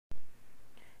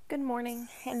Good morning,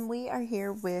 and we are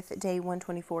here with day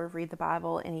 124 of Read the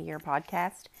Bible in a Year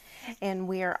podcast, and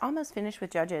we are almost finished with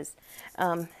Judges.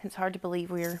 It's hard to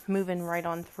believe we're moving right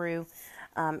on through,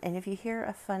 and if you hear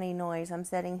a funny noise, I'm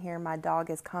sitting here, my dog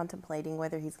is contemplating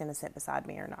whether he's going to sit beside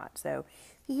me or not, so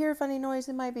if you hear a funny noise,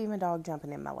 it might be my dog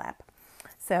jumping in my lap.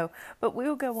 But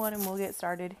we'll go on and we'll get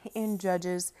started in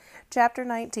Judges chapter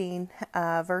 19,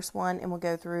 verse 1, and we'll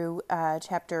go through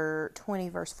chapter 20,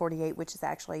 verse 48, which is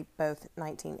actually both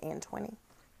 19 and 20.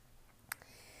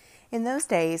 In those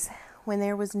days, when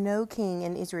there was no king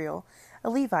in Israel, a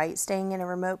Levite staying in a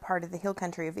remote part of the hill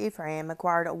country of Ephraim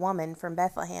acquired a woman from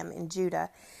Bethlehem in Judah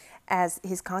as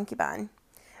his concubine.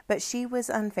 But she was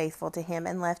unfaithful to him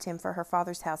and left him for her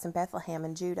father's house in Bethlehem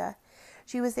in Judah.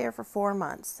 She was there for 4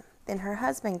 months. Then her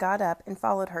husband got up and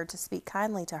followed her to speak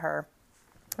kindly to her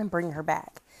and bring her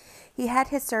back. He had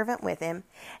his servant with him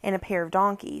and a pair of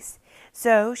donkeys.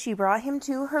 So she brought him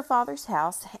to her father's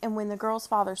house, and when the girl's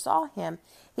father saw him,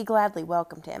 he gladly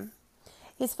welcomed him.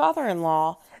 His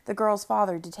father-in-law, the girl's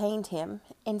father, detained him,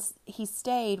 and he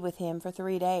stayed with him for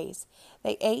 3 days.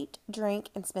 They ate, drank,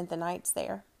 and spent the nights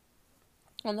there.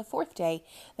 On the 4th day,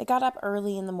 they got up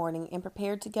early in the morning and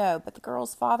prepared to go, but the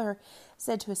girl's father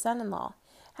said to his son-in-law,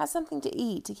 "Have something to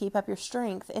eat to keep up your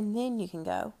strength, and then you can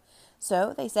go."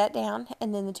 So they sat down,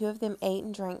 and then the two of them ate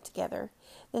and drank together.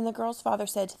 Then the girl's father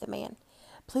said to the man,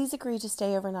 "Please agree to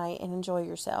stay overnight and enjoy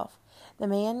yourself." The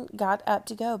man got up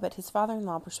to go, but his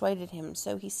father-in-law persuaded him,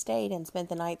 so he stayed and spent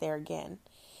the night there again.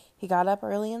 He got up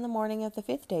early in the morning of the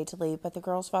 5th day to leave, but the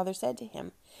girl's father said to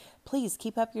him, "Please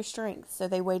keep up your strength." So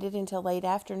they waited until late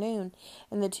afternoon,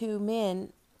 and the two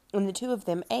of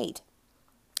them ate.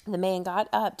 The man got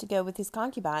up to go with his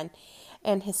concubine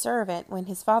and his servant when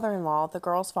his father-in-law, the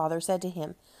girl's father, said to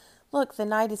him, "Look, the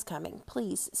night is coming.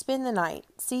 Please spend the night.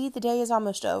 See, the day is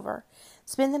almost over.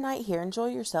 Spend the night here, enjoy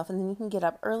yourself, and then you can get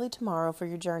up early tomorrow for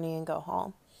your journey and go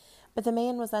home." But the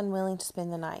man was unwilling to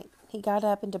spend the night. He got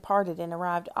up and departed and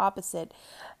arrived opposite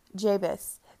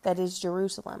Jebus, that is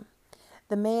Jerusalem.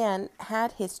 The man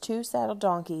had his 2 saddled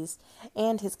donkeys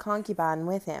and his concubine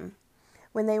with him.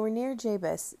 When they were near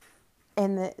Jebus,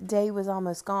 and the day was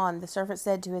almost gone, the servant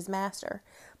said to his master,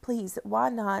 "Please, why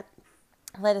not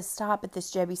let us stop at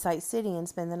this Jebusite city and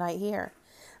spend the night here?"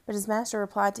 But his master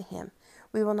replied to him,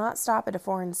 "We will not stop at a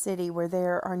foreign city where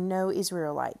there are no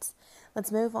Israelites.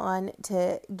 Let's move on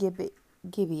to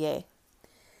Gibeah."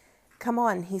 "Come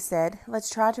on," he said. "Let's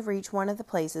try to reach one of the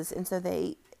places." And so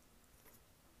they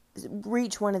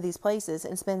reach one of these places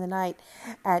and spend the night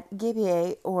at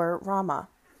Gibeah or Ramah.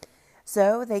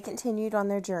 So they continued on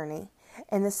their journey,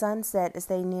 and the sun set as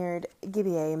they neared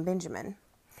Gibeah and Benjamin.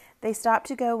 They stopped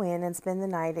to go in and spend the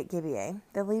night at Gibeah.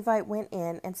 The Levite went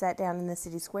in and sat down in the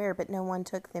city square, but no one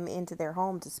took them into their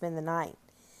home to spend the night.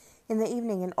 In the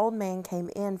evening, an old man came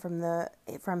in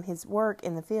from his work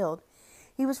in the field.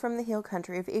 He was from the hill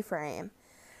country of Ephraim,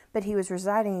 but he was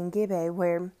residing in Gibeah,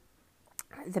 where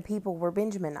the people were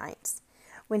Benjaminites.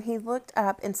 When he looked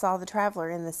up and saw the traveler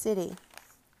in the city,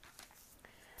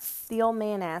 the old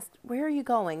man asked, "Where are you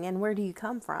going, and where do you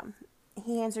come from?"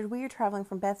 He answered, "We are traveling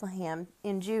from Bethlehem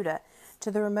in Judah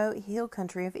to the remote hill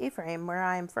country of Ephraim, where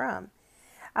I am from.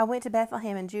 I went to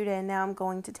Bethlehem in Judah, and now I'm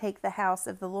going to take the house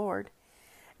of the Lord.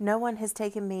 No one has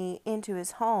taken me into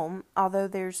his home, although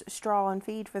there's straw and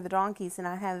feed for the donkeys, and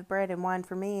I have bread and wine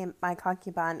for me and my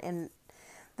concubine and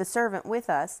the servant with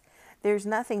us. There's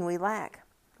nothing we lack."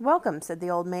 "Welcome," said the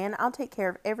old man. "I'll take care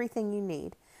of everything you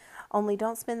need. Only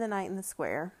don't spend the night in the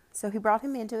square." So he brought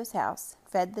him into his house,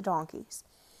 fed the donkeys.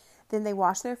 Then they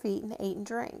washed their feet and ate and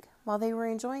drank. While they were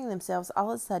enjoying themselves,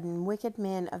 all of a sudden wicked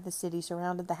men of the city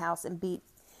surrounded the house and beat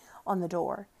on the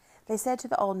door. They said to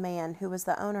the old man, who was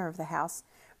the owner of the house,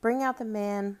 "Bring out the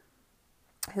man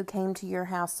who came to your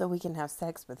house so we can have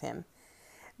sex with him."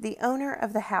 The owner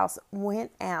of the house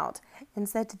went out and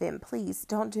said to them, "Please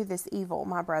don't do this evil,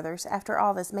 my brothers. After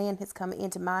all, this man has come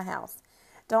into my house.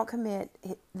 Don't commit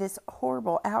this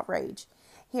horrible outrage.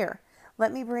 Here,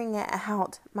 let me bring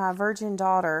out my virgin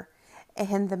daughter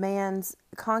and the man's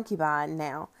concubine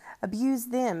now. Abuse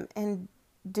them and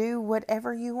do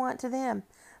whatever you want to them,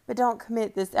 but don't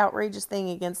commit this outrageous thing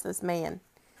against this man."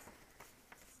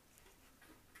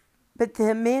 But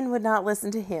the men would not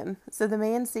listen to him. So the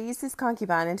man seized his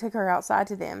concubine and took her outside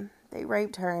to them. They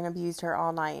raped her and abused her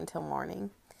all night until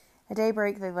morning. At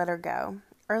daybreak they let her go.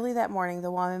 Early that morning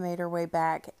the woman made her way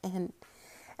back, and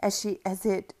as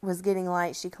it was getting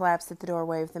light, she collapsed at the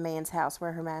doorway of the man's house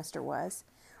where her master was.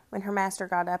 When her master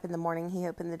got up in the morning, he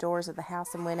opened the doors of the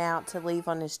house and went out to leave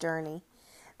on his journey.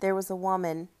 There was a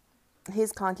woman,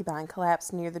 his concubine,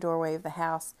 collapsed near the doorway of the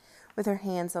house with her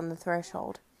hands on the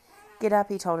threshold. "Get up,"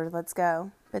 he told her, "let's go."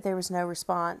 but there was no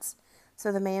response.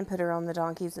 So the man put her on the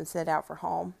donkeys and set out for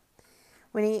home.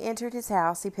 When he entered his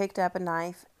house, he picked up a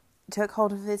knife, took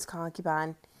hold of his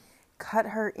concubine, cut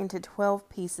her into 12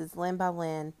 pieces, limb by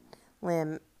limb,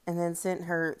 and then sent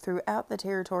her throughout the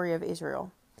territory of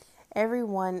Israel.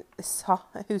 Everyone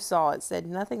who saw it said,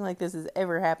 "Nothing like this has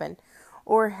ever happened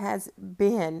or has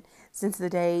been since the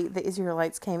day the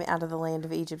Israelites came out of the land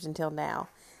of Egypt until now.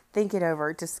 Think it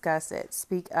over, discuss it,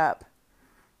 speak up."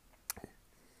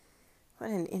 What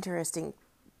an interesting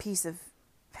piece of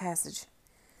passage.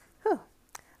 Whew.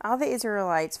 All the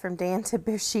Israelites from Dan to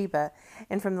Beersheba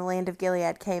and from the land of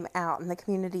Gilead came out, and the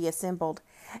community assembled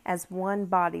as one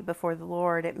body before the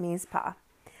Lord at Mizpah.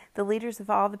 The leaders of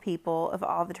all the people of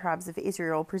all the tribes of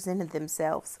Israel presented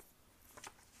themselves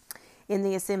in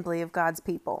the assembly of God's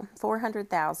people,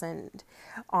 400,000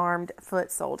 armed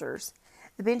foot soldiers.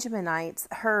 The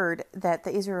Benjaminites heard that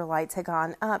the Israelites had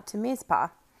gone up to Mizpah.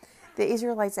 The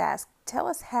Israelites asked, "Tell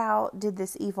us, how did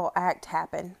this evil act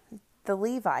happen?" The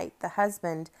Levite, the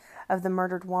husband of the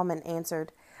murdered woman,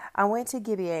 answered, "I went to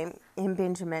Gibeah in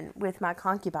Benjamin with my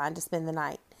concubine to spend the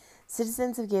night.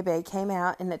 Citizens of Gibeah came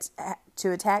out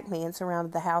to attack me and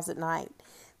surrounded the house at night.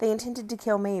 They intended to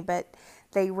kill me, but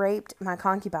they raped my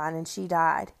concubine and she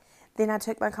died. Then I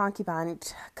took my concubine,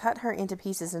 cut her into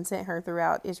pieces, and sent her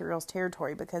throughout Israel's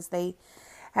territory because they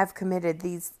have committed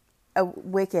a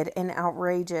wicked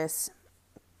outrage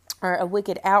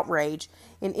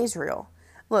in Israel.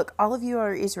 Look, all of you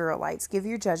are Israelites. Give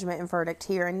your judgment and verdict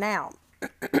here and now."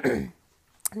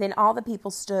 Then all the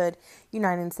people stood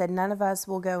united and said, "None of us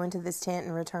will go into this tent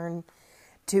and return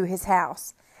to his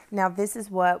house. Now this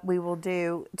is what we will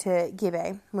do to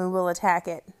Gibeah. We will attack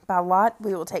it. By lot,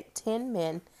 we will take 10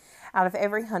 men out of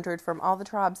every 100 from all the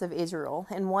tribes of Israel,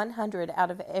 and 100 out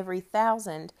of every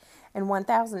 1,000, and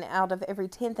 1,000 out of every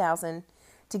 10,000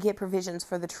 to get provisions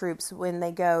for the troops when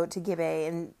they go to Gibeah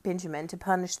and Benjamin, to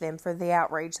punish them for the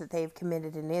outrage that they have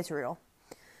committed in Israel."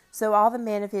 So all the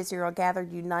men of Israel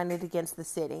gathered united against the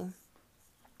city.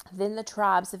 Then the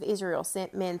tribes of Israel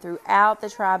sent men throughout the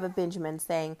tribe of Benjamin,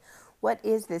 saying, "What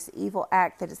is this evil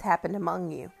act that has happened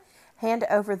among you? Hand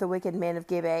over the wicked men of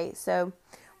Gibeah, so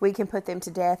we can put them to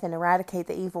death and eradicate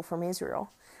the evil from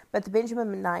Israel." But the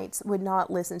Benjaminites would not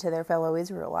listen to their fellow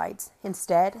Israelites.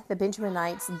 Instead, the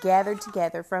Benjaminites gathered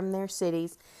together from their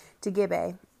cities to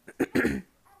Gibeah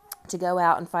to go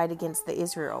out and fight against the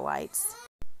Israelites.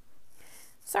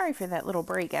 Sorry for that little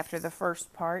break after the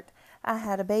first part. I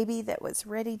had a baby that was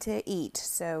ready to eat.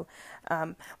 So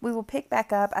we will pick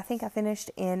back up. I think I finished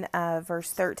in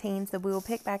verse 13. So we will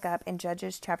pick back up in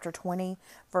Judges chapter 20,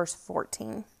 verse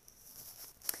 14.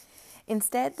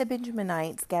 Instead, the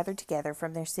Benjaminites gathered together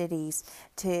from their cities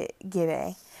to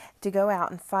Gibeah to go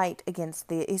out and fight against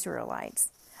the Israelites.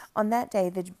 On that day,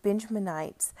 the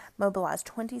Benjaminites mobilized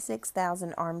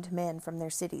 26,000 armed men from their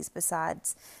cities,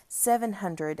 besides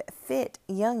 700 fit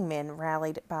young men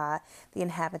rallied by the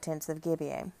inhabitants of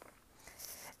Gibeah.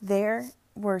 There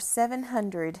were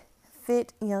 700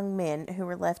 fit young men who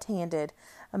were left-handed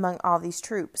among all these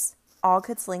troops. All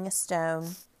could sling a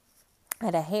stone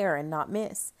at a hair and not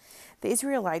miss. The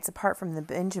Israelites, apart from the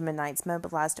Benjaminites,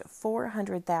 mobilized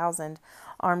 400,000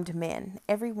 armed men,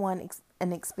 every one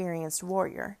an experienced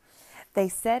warrior. They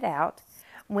set out,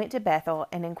 went to Bethel,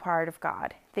 and inquired of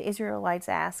God. The Israelites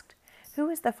asked, "Who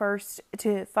is the first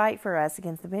to fight for us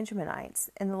against the Benjaminites?"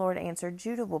 And the Lord answered,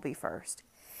 "Judah will be first."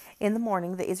 In the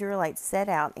morning, the Israelites set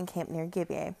out and camped near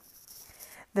Gibeah.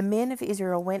 The men of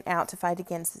Israel went out to fight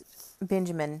against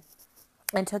Benjamin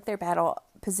and took their battle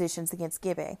positions against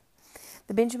Gibeah.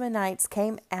 The Benjaminites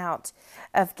came out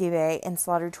of Gibeah and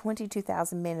slaughtered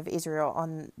 22,000 men of Israel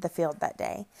on the field that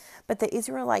day. But the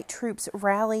Israelite troops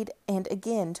rallied and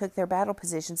again took their battle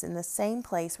positions in the same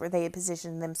place where they had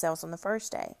positioned themselves on the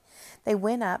first day. They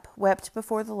went up, wept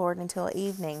before the Lord until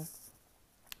evening,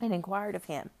 and inquired of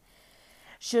him,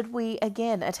 "Should we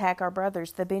again attack our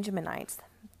brothers, the Benjaminites?"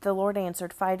 The Lord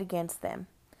answered, "Fight against them."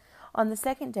 On the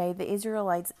second day, the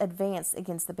Israelites advanced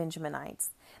against the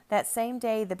Benjaminites. That same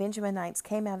day, the Benjaminites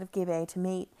came out of Gibeah to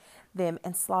meet them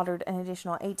and slaughtered an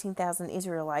additional 18,000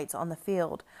 Israelites on the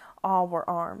field. All were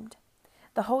armed.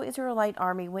 The whole Israelite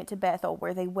army went to Bethel,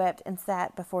 where they wept and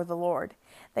sat before the Lord.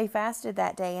 They fasted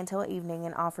that day until evening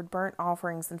and offered burnt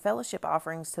offerings and fellowship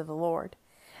offerings to the Lord.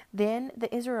 Then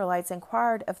the Israelites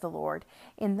inquired of the Lord.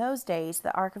 In those days,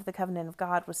 the ark of the covenant of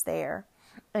God was there,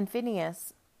 and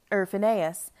Phinehas,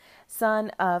 son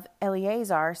of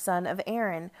Eleazar, son of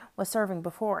Aaron, was serving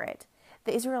before it.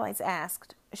 The Israelites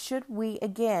asked, "Should we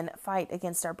again fight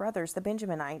against our brothers, the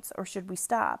Benjaminites, or should we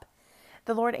stop?"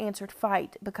 The Lord answered,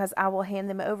 "Fight, because I will hand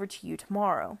them over to you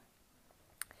tomorrow."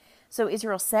 So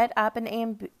Israel set up an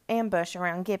ambush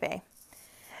around Gibeah.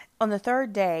 On the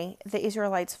third day, the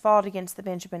Israelites fought against the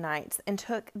Benjaminites and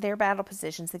took their battle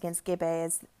positions against Gibeah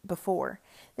as before.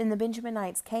 Then the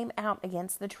Benjaminites came out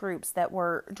against the troops that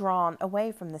were drawn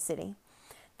away from the city.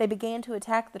 They began to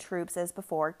attack the troops as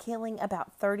before, killing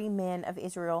about 30 men of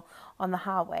Israel on the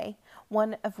highway,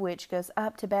 one of which goes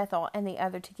up to Bethel and the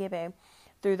other to Gibeah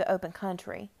through the open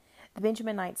country. The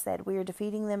Benjaminites said, "We are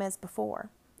defeating them as before."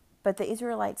 But the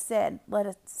Israelites said, "Let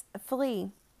us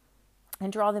flee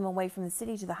and draw them away from the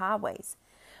city to the highways."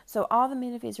 So all the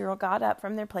men of Israel got up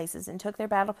from their places and took their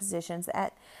battle positions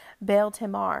at Baal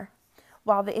Tamar,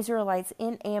 while the Israelites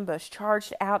in ambush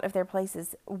charged out of their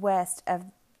places west of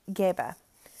Geba.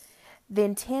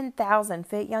 Then 10,000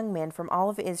 fit young men from all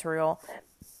of Israel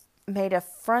made a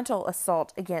frontal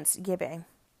assault against Gibeah.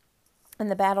 And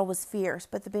the battle was fierce,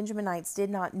 but the Benjaminites did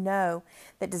not know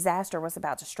that disaster was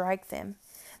about to strike them.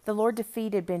 The Lord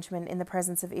defeated Benjamin in the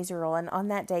presence of Israel, and on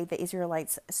that day the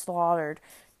Israelites slaughtered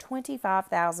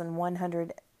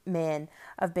 25,100 men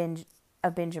of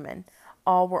Benjamin.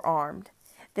 All were armed.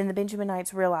 Then the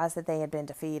Benjaminites realized that they had been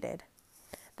defeated.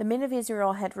 The men of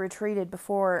Israel had retreated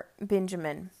before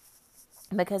Benjamin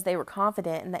because they were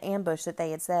confident in the ambush that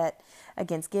they had set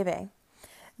against Gibeah.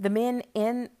 The men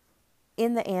in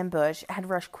the ambush had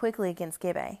rushed quickly against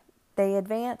Gibeah. They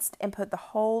advanced and put the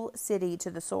whole city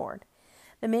to the sword.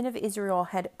 The men of Israel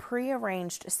had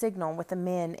prearranged a signal with the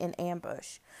men in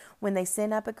ambush. When they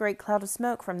sent up a great cloud of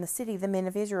smoke from the city, the men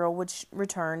of Israel would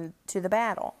return to the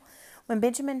battle. When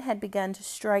Benjamin had begun to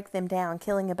strike them down,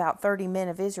 killing about 30 men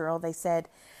of Israel, they said,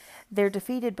 "They're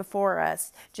defeated before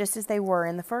us, just as they were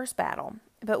in the first battle."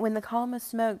 But when the column of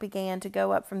smoke began to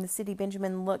go up from the city,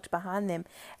 Benjamin looked behind them,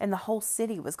 and the whole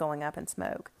city was going up in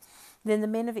smoke. Then the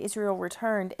men of Israel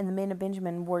returned, and the men of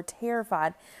Benjamin were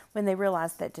terrified when they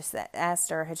realized that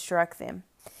disaster had struck them.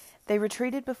 They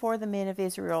retreated before the men of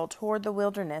Israel toward the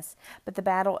wilderness, but the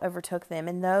battle overtook them,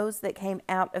 and those that came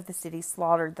out of the city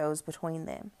slaughtered those between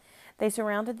them. They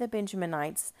surrounded the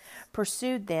Benjaminites,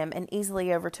 pursued them, and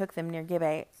easily overtook them near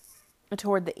Gibeah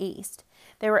toward the east.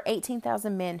 There were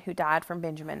 18,000 men who died from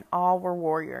Benjamin. All were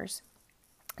warriors.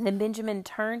 Then Benjamin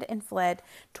turned and fled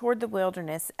toward the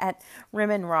wilderness at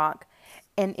Rimmon Rock,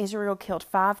 and Israel killed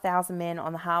 5,000 men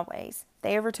on the highways.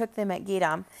 They overtook them at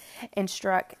Gidom and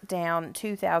struck down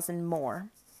 2,000 more.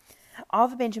 All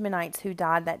the Benjaminites who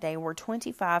died that day were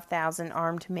 25,000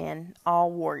 armed men,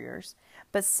 all warriors.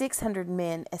 But 600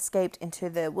 men escaped into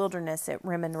the wilderness at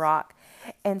Rimmon Rock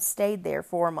and stayed there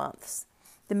 4 months.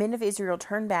 The men of Israel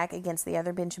turned back against the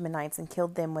other Benjaminites and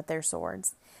killed them with their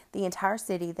swords, the entire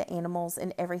city, the animals,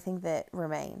 and everything that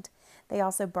remained. They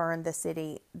also burned the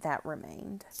city that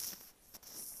remained.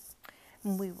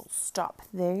 We will stop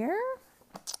there.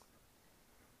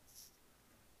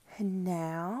 And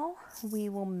now we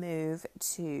will move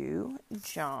to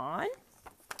John,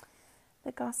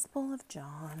 the Gospel of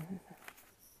John.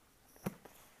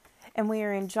 And we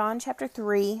are in John chapter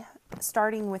 3,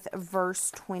 starting with verse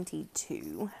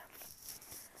 22.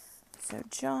 So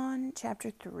John chapter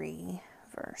 3,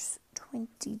 verse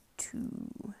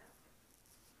 22.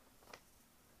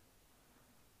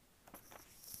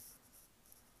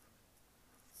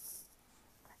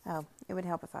 Oh, it would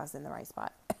help if I was in the right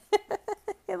spot.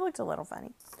 It looked a little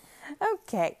funny.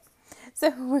 Okay, so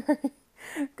we're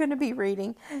going to be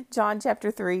reading John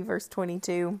chapter 3, verse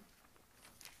 22.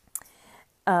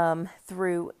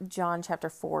 Through John chapter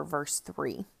 4, verse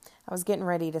 3. I was getting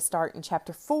ready to start in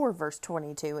chapter 4, verse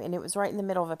 22, and it was right in the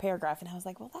middle of a paragraph, and I was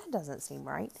like, well, that doesn't seem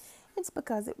right. It's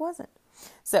because it wasn't.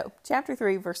 So, chapter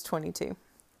 3, verse 22.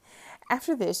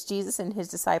 After this, Jesus and his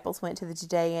disciples went to the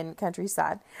Judean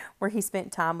countryside, where he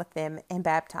spent time with them and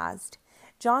baptized.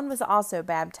 John was also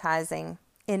baptizing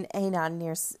in Aenon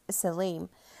near Salim,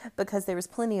 because there was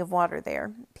plenty of water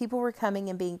there. People were coming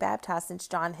and being baptized since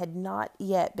John had not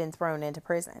yet been thrown into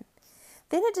prison.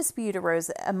 Then a dispute arose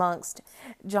amongst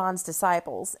John's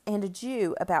disciples and a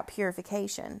Jew about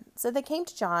purification. So they came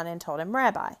to John and told him,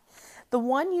 "Rabbi, the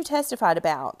one you testified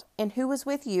about and who was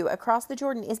with you across the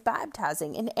Jordan is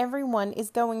baptizing, and everyone is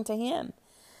going to him."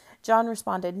 John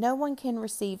responded, "No one can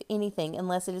receive anything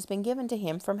unless it has been given to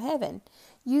him from heaven.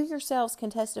 You yourselves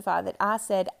can testify that I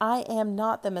said, 'I am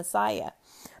not the Messiah,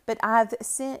 but I've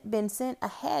been sent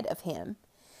ahead of him.'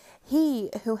 He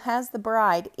who has the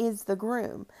bride is the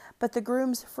groom, but the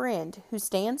groom's friend who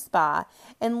stands by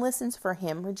and listens for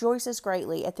him rejoices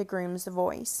greatly at the groom's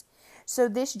voice. So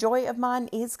this joy of mine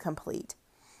is complete.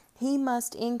 He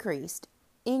must increase,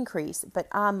 but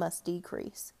I must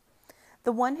decrease.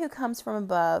 The one who comes from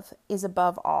above is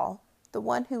above all. The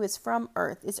one who is from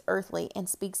earth is earthly and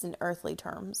speaks in earthly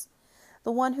terms.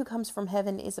 The one who comes from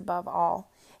heaven is above all.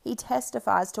 He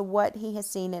testifies to what he has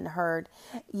seen and heard,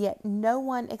 yet no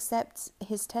one accepts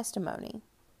his testimony.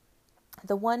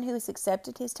 The one who has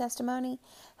accepted his testimony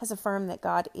has affirmed that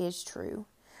God is true.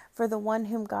 For the one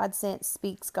whom God sent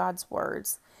speaks God's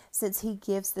words, since he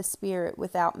gives the Spirit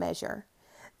without measure.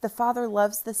 The Father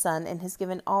loves the Son and has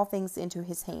given all things into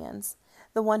his hands.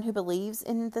 The one who believes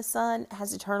in the Son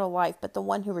has eternal life, but the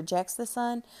one who rejects the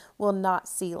Son will not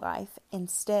see life.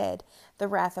 Instead, the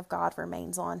wrath of God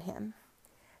remains on him.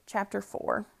 Chapter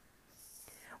 4.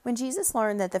 When Jesus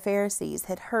learned that the Pharisees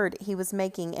had heard he was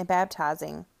making and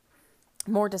baptizing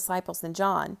more disciples than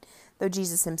John, though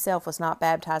Jesus himself was not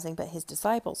baptizing, but his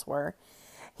disciples were,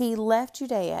 he left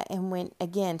Judea and went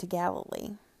again to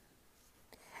Galilee.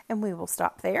 And we will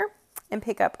stop there and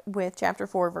pick up with chapter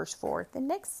 4, verse 4 the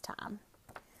next time.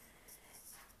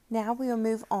 Now we will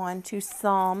move on to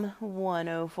Psalm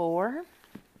 104.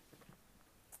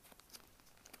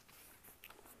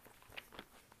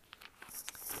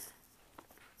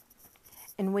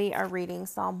 And we are reading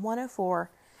Psalm 104,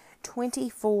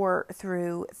 24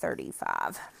 through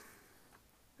 35.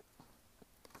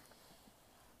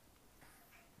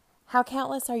 How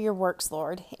countless are your works,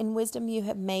 Lord! In wisdom you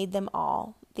have made them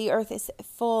all. The earth is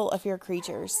full of your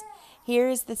creatures. Here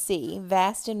is the sea,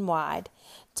 vast and wide,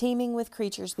 teeming with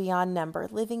creatures beyond number,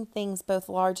 living things both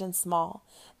large and small.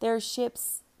 The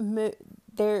ships move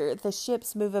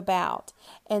about,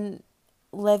 and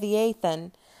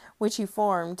Leviathan, which you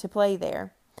formed to play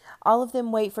there. All of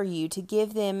them wait for you to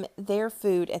give them their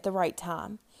food at the right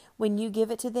time. When you give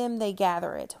it to them, they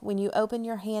gather it. When you open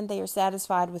your hand, they are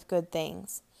satisfied with good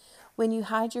things. When you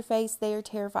hide your face, they are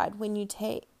terrified. When you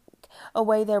take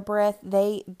away their breath,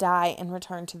 they die and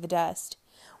return to the dust.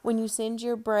 When you send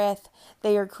your breath,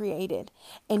 they are created,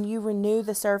 and you renew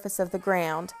the surface of the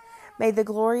ground. May the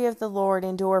glory of the Lord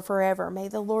endure forever. May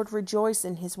the Lord rejoice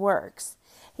in his works.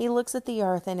 He looks at the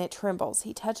earth, and it trembles.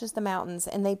 He touches the mountains,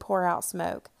 and they pour out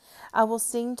smoke. I will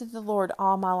sing to the Lord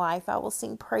all my life. I will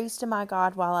sing praise to my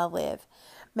God while I live.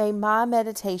 May my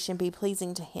meditation be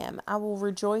pleasing to him. I will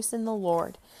rejoice in the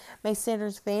Lord. May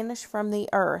sinners vanish from the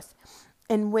earth,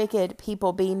 and wicked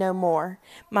people be no more.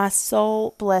 My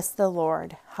soul bless the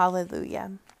Lord.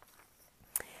 Hallelujah.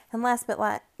 And last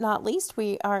but not least,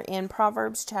 we are in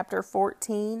Proverbs chapter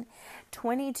 14,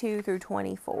 22 through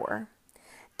 24.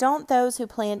 Don't those who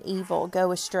plan evil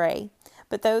go astray,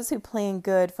 but those who plan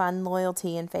good find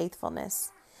loyalty and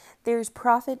faithfulness. There is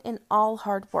profit in all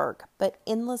hard work, but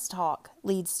endless talk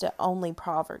leads to only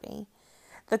poverty.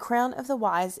 The crown of the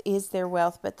wise is their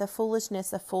wealth, but the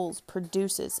foolishness of fools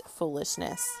produces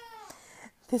foolishness.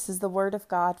 This is the word of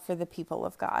God for the people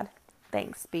of God.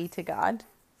 Thanks be to God.